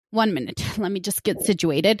1 minute. Let me just get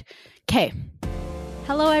situated. Okay.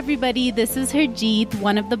 Hello, everybody. This is Harjeet,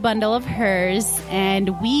 one of the bundle of hers,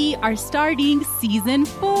 and we are starting season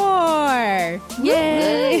 4.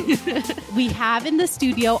 Yay! We have in the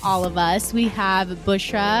studio all of us. We have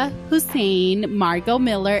Bushra Hussain, Margot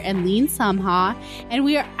Miller, and Leen Samha, and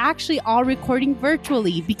we are actually all recording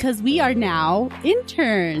virtually because we are now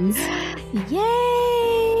interns.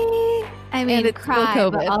 Yay! I mean, cry,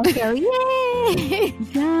 but also yay!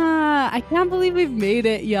 Yeah, I can't believe we've made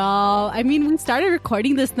it, y'all. I mean, we started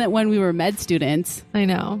recording this when we were med students. I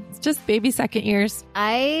know. It's just baby second years.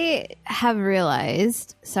 I have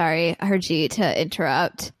realized, sorry, Harjeet, to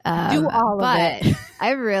interrupt. Do all of it.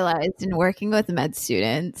 I've realized in working with med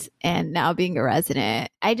students and now being a resident,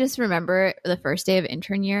 I just remember the first day of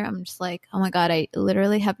intern year, I'm just like, oh my God, I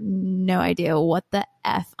literally have no idea what the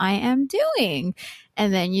F I am doing.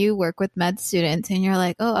 And then you work with med students and you're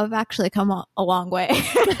like, oh, I've actually come a long way.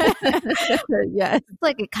 Yes. It's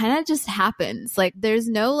like it kind of just happens. Like there's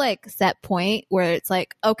no like set point where it's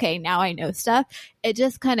like, okay, now I know stuff. It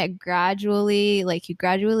just kind of gradually, like you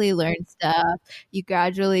gradually learn stuff. You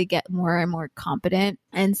gradually get more and more competent.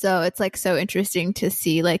 And so it's like so interesting to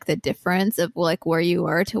see like the difference of like where you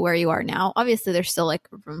are to where you are now. Obviously there's still like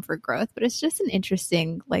room for growth, but it's just an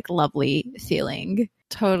interesting, like lovely feeling.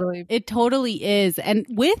 Totally. It totally is. And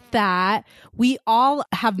with that, we all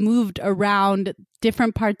have moved around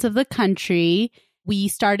different parts of the country. We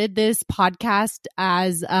started this podcast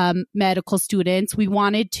as medical students. We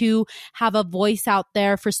wanted to have a voice out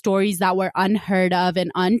there for stories that were unheard of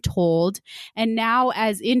and untold. And now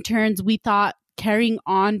as interns, we thought carrying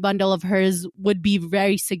on Bundle of Hers would be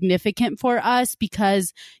very significant for us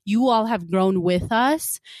because you all have grown with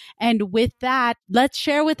us. And with that, let's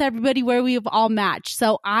share with everybody where we have all matched.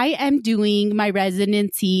 So I am doing my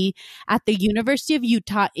residency at the University of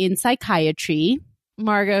Utah in psychiatry.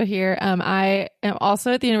 Margot here. I am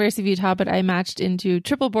also at the University of Utah, but I matched into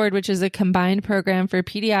Triple Board, which is a combined program for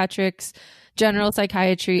pediatrics, general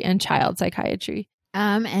psychiatry, and child psychiatry.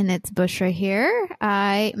 And it's Bushra here.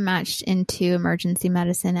 I matched into emergency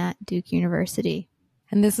medicine at Duke University.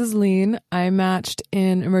 And this is Leen. I matched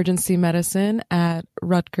in emergency medicine at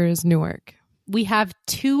Rutgers, Newark. We have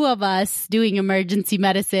 2 of us doing emergency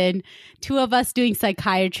medicine, 2 of us doing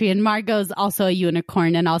psychiatry, and Margot's also a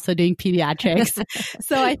unicorn and also doing pediatrics.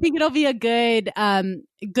 So I think it'll be a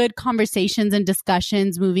good conversations and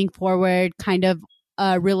discussions moving forward, kind of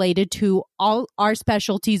related to all our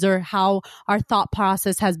specialties or how our thought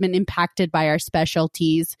process has been impacted by our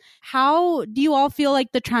specialties. How do you all feel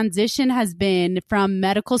like the transition has been from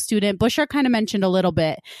medical student? Bushra kind of mentioned a little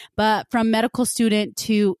bit, but from medical student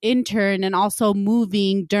to intern and also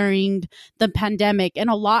moving during the pandemic. And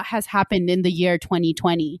a lot has happened in the year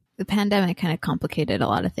 2020. The pandemic kind of complicated a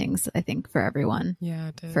lot of things, I think, for everyone. Yeah,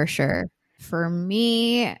 it did. For sure. For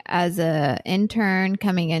me, as an intern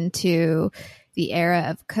coming into the era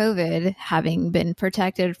of COVID, having been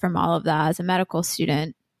protected from all of that as a medical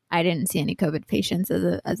student, I didn't see any COVID patients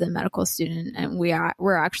as a medical student, and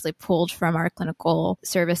we're actually pulled from our clinical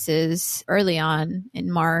services early on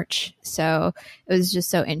in March. So it was just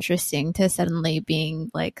so interesting to suddenly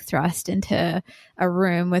being like thrust into a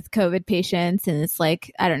room with COVID patients, and it's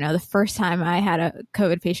like, I don't know, the first time I had a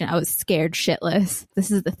COVID patient, I was scared shitless.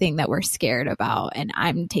 This is the thing that we're scared about, and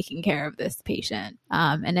I'm taking care of this patient.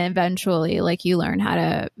 And then eventually, like you learn how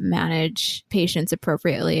to manage patients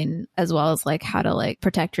appropriately, and as well as like how to like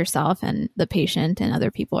protect yourself and the patient and other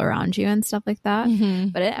people around you and stuff like that. Mm-hmm.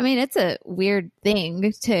 But it's a weird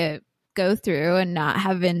thing to go through and not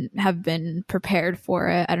have been prepared for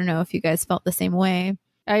it. I don't know if you guys felt the same way.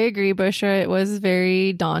 I agree, Bushra. It was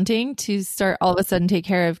very daunting to start all of a sudden take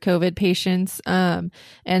care of COVID patients, and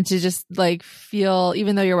to just like feel,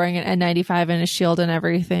 even though you're wearing an N95 and a shield and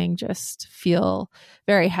everything, just feel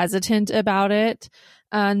very hesitant about it.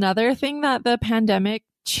 Another thing that the pandemic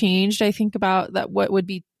changed, I think, about that what would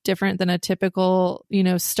be different than a typical,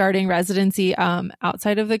 starting residency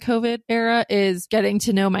outside of the COVID era is getting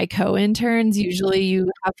to know my co-interns. Usually you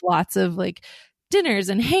have lots of like dinners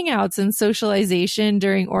and hangouts and socialization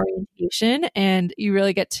during orientation, and you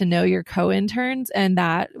really get to know your co-interns, and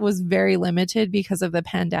that was very limited because of the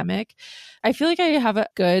pandemic. I feel like I have a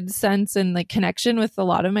good sense and like connection with a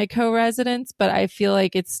lot of my co-residents, but I feel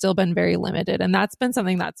like it's still been very limited, and that's been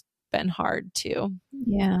something that's been hard too.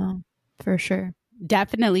 Yeah, for sure.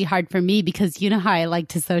 definitely hard for me because you know how I like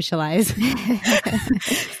to socialize.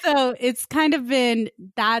 So it's kind of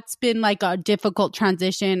that's been like a difficult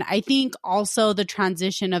transition. I think also the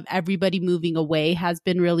transition of everybody moving away has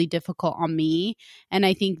been really difficult on me. And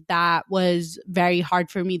I think that was very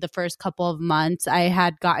hard for me the first couple of months. I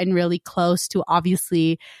had gotten really close to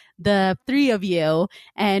obviously the three of you,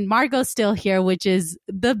 and Margot's still here, which is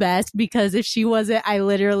the best because if she wasn't, I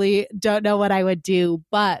literally don't know what I would do.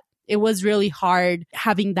 But it was really hard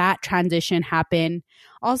having that transition happen.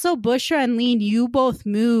 Also, Bushra and Lean, you both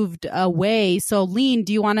moved away. So Lean,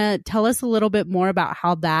 do you want to tell us a little bit more about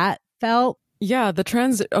how that felt? Yeah,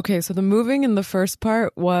 okay, so the moving in the first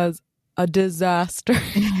part was a disaster.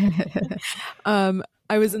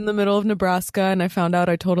 I was in the middle of Nebraska and I found out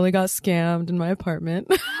I totally got scammed in my apartment.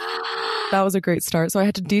 That was a great start. So I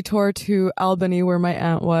had to detour to Albany where my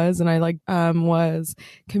aunt was, and I was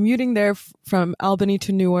commuting there from Albany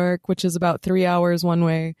to Newark, which is about 3 hours one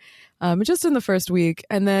way, just in the first week.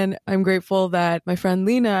 And then I'm grateful that my friend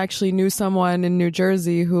Lena actually knew someone in New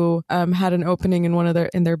Jersey who had an opening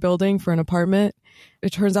in their building for an apartment.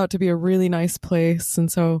 It turns out to be a really nice place,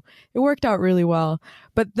 and so it worked out really well.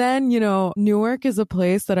 But then, Newark is a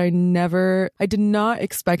place that I did not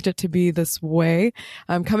expect it to be this way.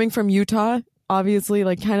 Coming from Utah, obviously,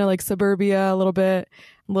 kind of like suburbia, a little bit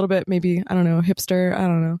maybe, I don't know, hipster, I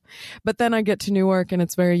don't know. But then I get to Newark and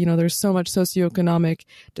it's very, there's so much socioeconomic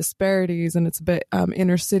disparities, and it's a bit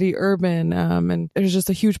inner city urban, and there's just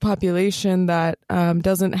a huge population that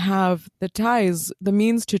doesn't have the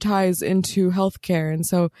means to ties into healthcare. And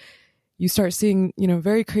so you start seeing,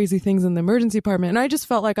 very crazy things in the emergency department. And I just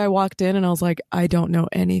felt like I walked in and I was like, I don't know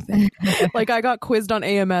anything. I got quizzed on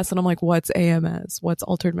AMS and I'm like, what's AMS? What's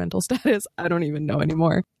altered mental status? I don't even know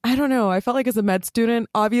anymore. I don't know. I felt like as a med student,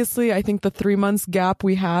 obviously, I think the 3 months gap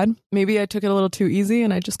we had, maybe I took it a little too easy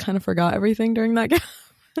and I just kind of forgot everything during that gap.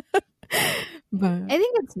 But I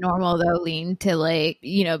think it's normal though, Lean,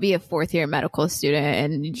 to be a fourth year medical student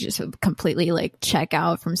and you just completely check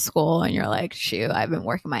out from school and you're like, shoot, I've been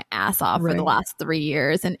working my ass off for the last 3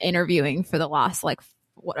 years and interviewing for the last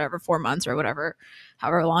 4 months or whatever,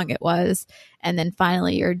 however long it was. And then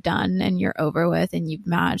finally you're done and you're over with and you've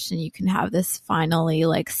matched and you can have this finally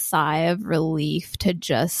sigh of relief to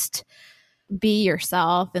just be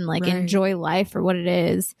yourself and enjoy life for what it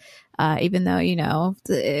is. Even though,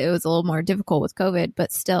 it was a little more difficult with COVID,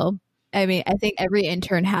 but still, I mean, I think every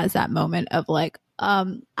intern has that moment of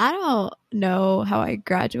I don't know how I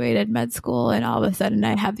graduated med school and all of a sudden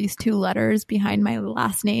I have these 2 letters behind my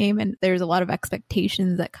last name and there's a lot of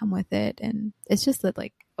expectations that come with it. And it's just a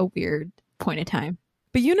weird point of time.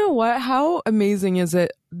 But you know what? How amazing is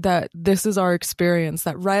it that this is our experience,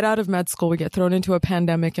 that right out of med school, we get thrown into a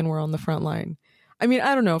pandemic and we're on the front line? I mean,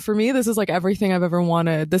 I don't know. For me, this is everything I've ever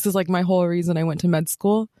wanted. This is my whole reason I went to med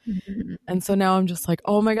school. Mm-hmm. And so now I'm just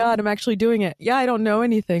oh my God, I'm actually doing it. Yeah, I don't know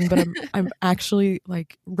anything, but I'm actually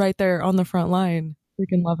right there on the front line.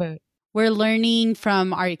 Freaking love it. We're learning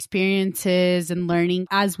from our experiences and learning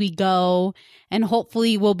as we go, and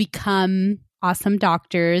hopefully we'll become awesome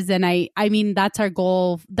doctors. And I mean, that's our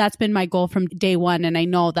goal. That's been my goal from day one. And I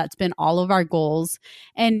know that's been all of our goals.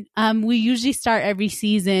 And we usually start every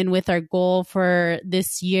season with our goal for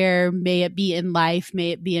this year. May it be in life,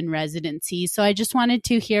 may it be in residency. So I just wanted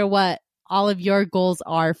to hear what all of your goals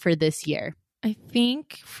are for this year. I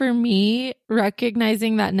think for me,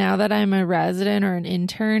 recognizing that now that I'm a resident or an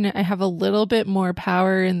intern, I have a little bit more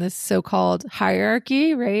power in this so-called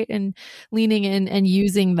hierarchy, right? And leaning in and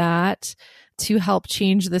using that to help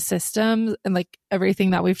change the system and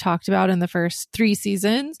everything that we've talked about in the first 3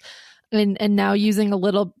 seasons. And now using a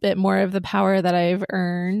little bit more of the power that I've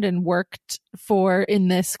earned and worked for in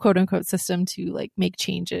this quote unquote system to make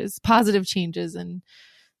changes, positive changes. And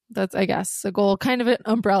that's, I guess, a goal, kind of an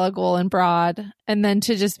umbrella goal and broad. And then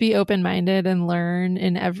to just be open-minded and learn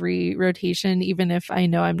in every rotation, even if I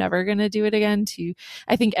know I'm never going to do it again.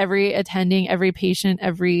 I think every attending, every patient,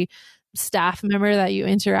 every staff member that you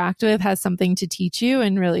interact with has something to teach you,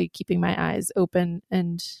 and really keeping my eyes open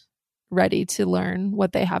and ready to learn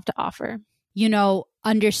what they have to offer.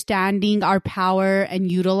 Understanding our power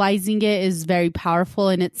and utilizing it is very powerful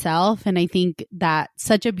in itself. And I think that's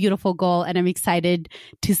such a beautiful goal. And I'm excited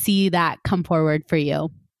to see that come forward for you.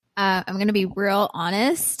 I'm going to be real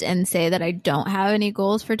honest and say that I don't have any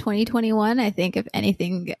goals for 2021. I think if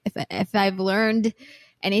anything, if I've learned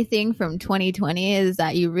anything from 2020 is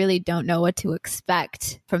that you really don't know what to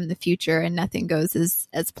expect from the future and nothing goes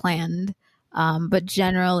as planned. But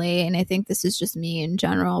generally, and I think this is just me in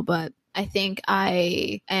general, but I think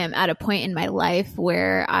I am at a point in my life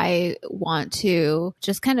where I want to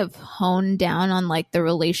just kind of hone down on like the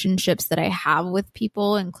relationships that I have with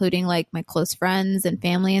people, including like my close friends and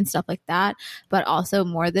family and stuff like that. But also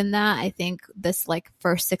more than that, I think this like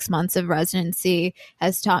first 6 months of residency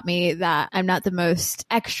has taught me that I'm not the most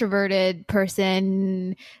extroverted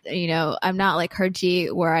person. You know, I'm not like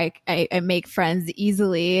Herji where I make friends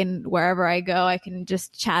easily, and wherever I go, I can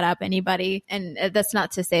just chat up anybody. And that's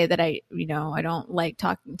not to say that I don't like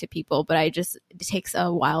talking to people, but it takes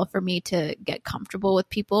a while for me to get comfortable with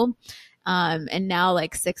people. And now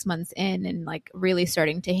like 6 months in and like really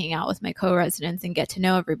starting to hang out with my co-residents and get to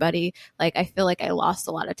know everybody, like I feel like I lost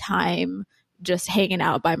a lot of time just hanging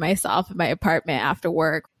out by myself in my apartment after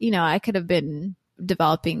work. You know, I could have been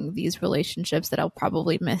developing these relationships that I'll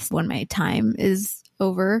probably miss when my time is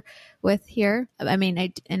over with here. I mean,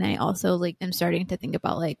 I also like am starting to think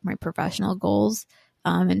about like my professional goals.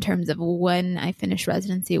 In terms of when I finish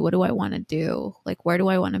residency, what do I want to do? Like, where do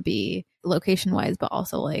I want to be location wise, but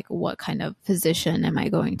also like what kind of physician am I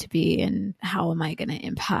going to be, and how am I going to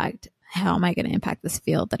impact this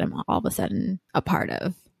field that I'm all of a sudden a part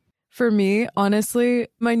of? For me, honestly,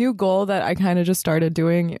 my new goal that I kind of just started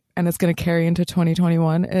doing, and it's going to carry into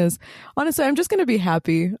 2021, is honestly, I'm just going to be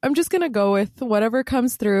happy. I'm just going to go with whatever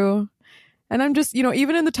comes through. And I'm just,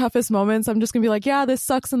 even in the toughest moments, I'm just going to be like, yeah, this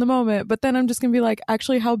sucks in the moment. But then I'm just going to be like,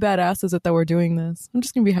 actually, how badass is it that we're doing this? I'm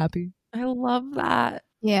just going to be happy. I love that.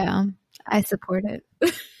 Yeah, I support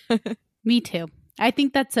it. Me too. I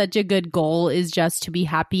think that's such a good goal, is just to be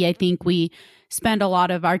happy. I think we spend a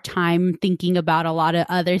lot of our time thinking about a lot of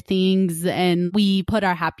other things, and we put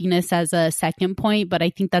our happiness as a second point. But I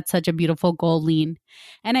think that's such a beautiful goal, Lean.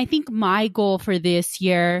 And I think my goal for this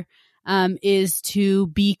year is to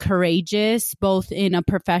be courageous, both in a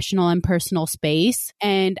professional and personal space.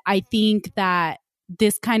 And I think that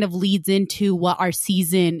this kind of leads into what our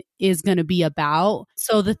season is going to be about.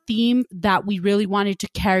 So the theme that we really wanted to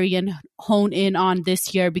carry and hone in on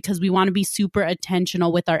this year, because we want to be super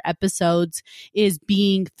intentional with our episodes, is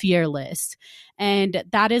being fearless. And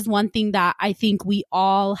that is one thing that I think we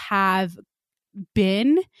all have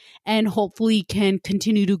been and hopefully can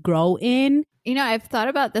continue to grow in. You know, I've thought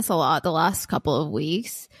about this a lot the last couple of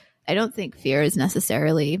weeks. I don't think fear is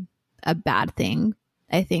necessarily a bad thing.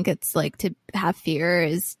 I think it's like, to have fear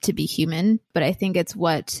is to be human, but I think it's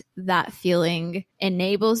what that feeling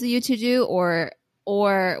enables you to do or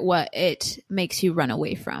what it makes you run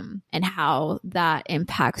away from, and how that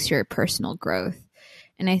impacts your personal growth.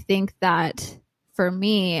 And I think that for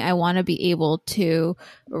me, I want to be able to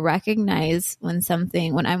recognize when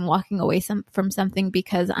I'm walking away from something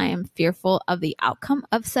because I am fearful of the outcome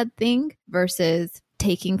of said thing, versus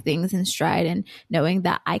taking things in stride and knowing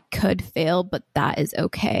that I could fail, but that is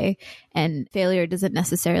okay. And failure doesn't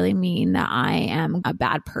necessarily mean that I am a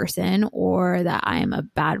bad person, or that I am a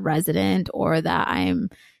bad resident, or that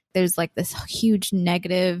there's like this huge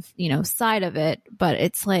negative, side of it. But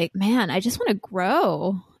it's like, man, I just want to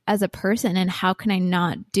grow as a person. And how can I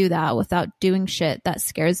not do that without doing shit that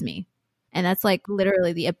scares me? And that's like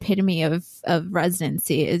literally the epitome of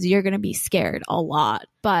residency, is you're going to be scared a lot.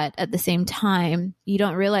 But at the same time, you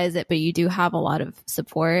don't realize it, but you do have a lot of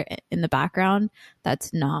support in the background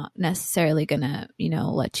that's not necessarily going to,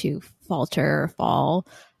 let you falter or fall.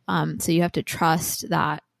 So you have to trust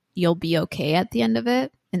that you'll be okay at the end of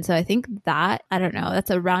it. And so I think that, I don't know, that's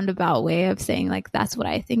a roundabout way of saying like, that's what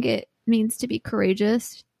I think it means to be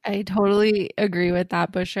courageous. I totally agree with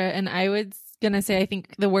that, Bushra. And I was going to say, I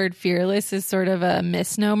think the word fearless is sort of a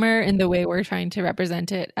misnomer in the way we're trying to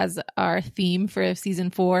represent it as our theme for season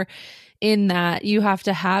 4, in that you have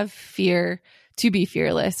to have fear to be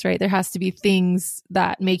fearless, right? There has to be things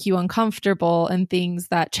that make you uncomfortable and things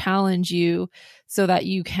that challenge you so that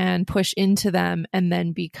you can push into them and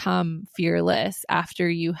then become fearless after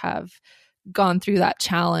you have gone through that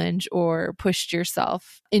challenge or pushed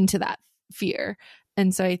yourself into that fear.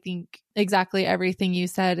 And so I think exactly everything you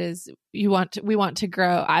said is we want to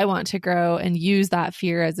grow. I want to grow and use that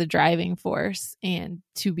fear as a driving force, and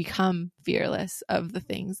to become fearless of the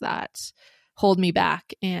things that hold me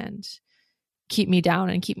back and keep me down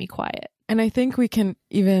and keep me quiet. And I think we can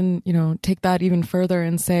even, take that even further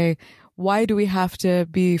and say, why do we have to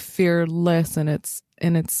be fearless in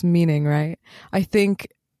its meaning, right? I think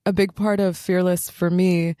a big part of Fearless for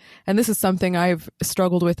me, and this is something I've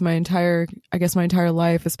struggled with my entire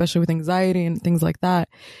life, especially with anxiety and things like that,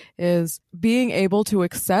 is being able to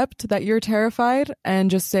accept that you're terrified and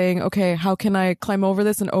just saying, okay, how can I climb over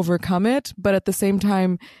this and overcome it? But at the same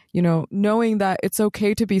time, knowing that it's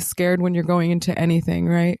okay to be scared when you're going into anything,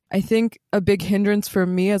 right? I think a big hindrance for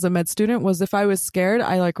me as a med student was if I was scared,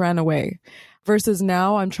 I ran away. Versus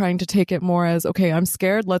now I'm trying to take it more as, okay, I'm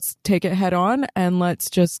scared. Let's take it head on and let's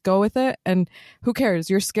just go with it. And who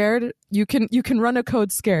cares? You're scared. You can run a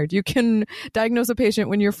code scared. You can diagnose a patient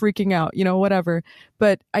when you're freaking out, whatever.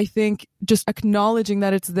 But I think just acknowledging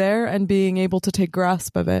that it's there and being able to take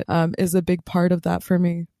grasp of it is a big part of that for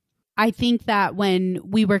me. I think that when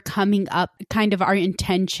we were coming up, kind of our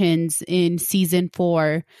intentions in season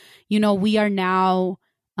 4, we are now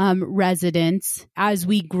residents. As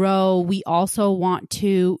we grow, we also want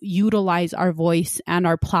to utilize our voice and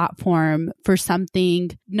our platform for something,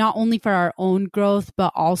 not only for our own growth,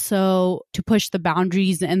 but also to push the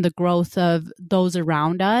boundaries and the growth of those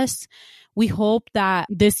around us. We hope that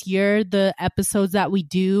this year, the episodes that we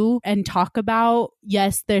do and talk about,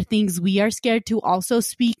 yes, they're things we are scared to also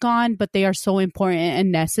speak on, but they are so important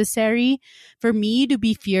and necessary. For me to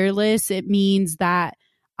be fearless, it means that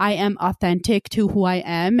I am authentic to who I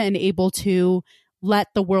am and able to let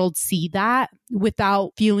the world see that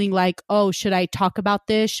without feeling like, oh, should I talk about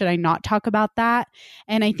this? Should I not talk about that?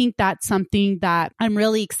 And I think that's something that I'm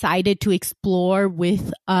really excited to explore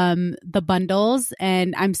with the bundles.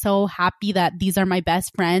 And I'm so happy that these are my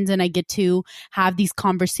best friends and I get to have these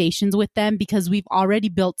conversations with them because we've already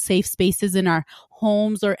built safe spaces in our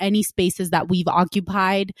homes or any spaces that we've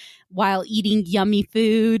occupied while eating yummy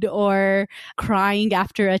food or crying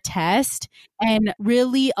after a test, and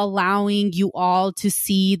really allowing you all to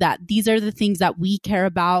see that these are the things that we care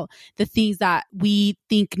about, the things that we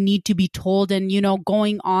think need to be told. And,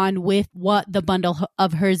 going on with what the bundle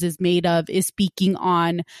of hers is made of is speaking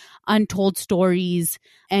on untold stories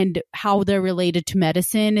and how they're related to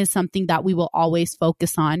medicine is something that we will always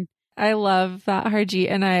focus on. I love that, Harjeet.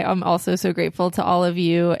 And I am also so grateful to all of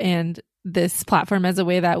you and this platform as a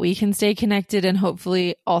way that we can stay connected and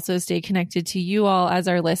hopefully also stay connected to you all as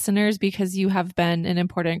our listeners, because you have been an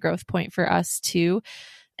important growth point for us too.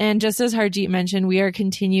 And just as Harjeet mentioned, we are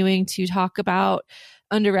continuing to talk about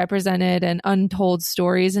underrepresented and untold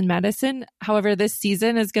stories in medicine. However, this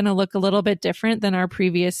season is going to look a little bit different than our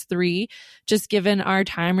previous 3, just given our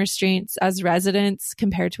time restraints as residents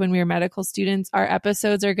compared to when we were medical students. Our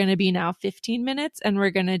episodes are going to be now 15 minutes, and we're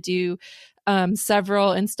going to do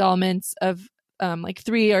several installments of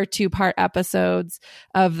 3 or 2-part episodes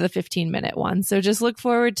of the 15-minute one. So just look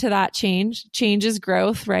forward to that change. Change is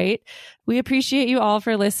growth, right? We appreciate you all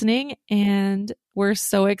for listening, and we're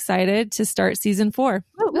so excited to start season 4.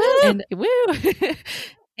 Woo! And woo!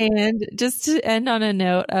 And just to end on a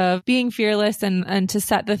note of being fearless and to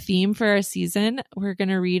set the theme for our season, we're going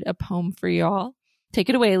to read a poem for y'all. Take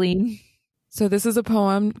it away, Lean. So this is a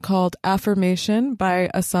poem called Affirmation by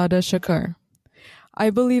Asada Shakur. I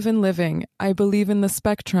believe in living. I believe in the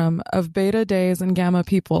spectrum of beta days and gamma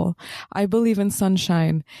people. I believe in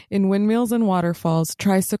sunshine, in windmills and waterfalls,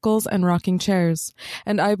 tricycles and rocking chairs.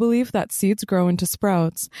 And I believe that seeds grow into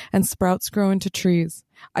sprouts, and sprouts grow into trees.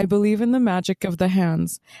 I believe in the magic of the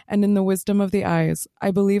hands, and in the wisdom of the eyes.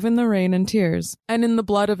 I believe in the rain and tears, and in the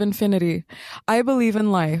blood of infinity. I believe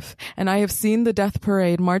in life, and I have seen the death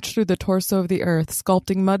parade march through the torso of the earth,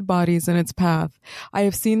 sculpting mud bodies in its path. I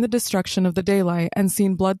have seen the destruction of the daylight, and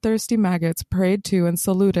seen bloodthirsty maggots prayed to and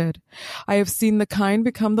saluted. I have seen the kind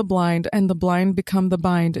become the blind, and the blind become the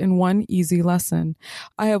bind in one easy lesson.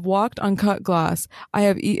 I have walked on cut glass. I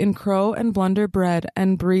have eaten crow and blunder bread,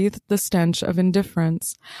 and breathed the stench of indifference.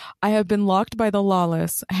 I have been locked by the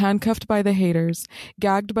lawless, handcuffed by the haters,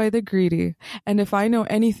 gagged by the greedy, and if I know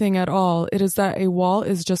anything at all, it is that a wall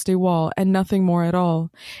is just a wall and nothing more at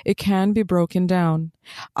all. It can be broken down.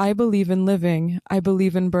 I believe in living. I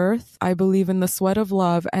believe in birth. I believe in the sweat of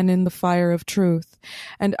love and in the fire of truth.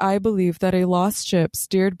 And I believe that a lost ship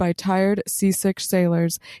steered by tired, seasick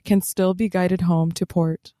sailors can still be guided home to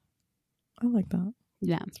port. I like that.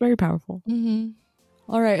 Yeah. It's very powerful. Mm-hmm.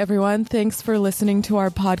 All right, everyone. Thanks for listening to our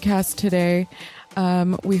podcast today.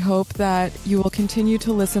 We hope that you will continue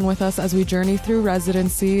to listen with us as we journey through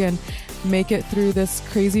residency and make it through this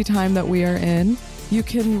crazy time that we are in. You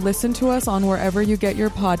can listen to us on wherever you get your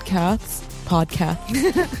podcasts.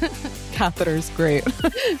 Catheter's great.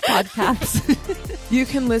 Podcasts. You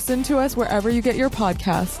can listen to us wherever you get your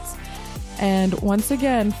podcasts. And once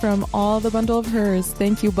again, from all the bundle of hers,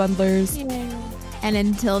 thank you, bundlers. And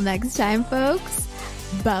until next time, folks,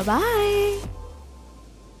 bye-bye.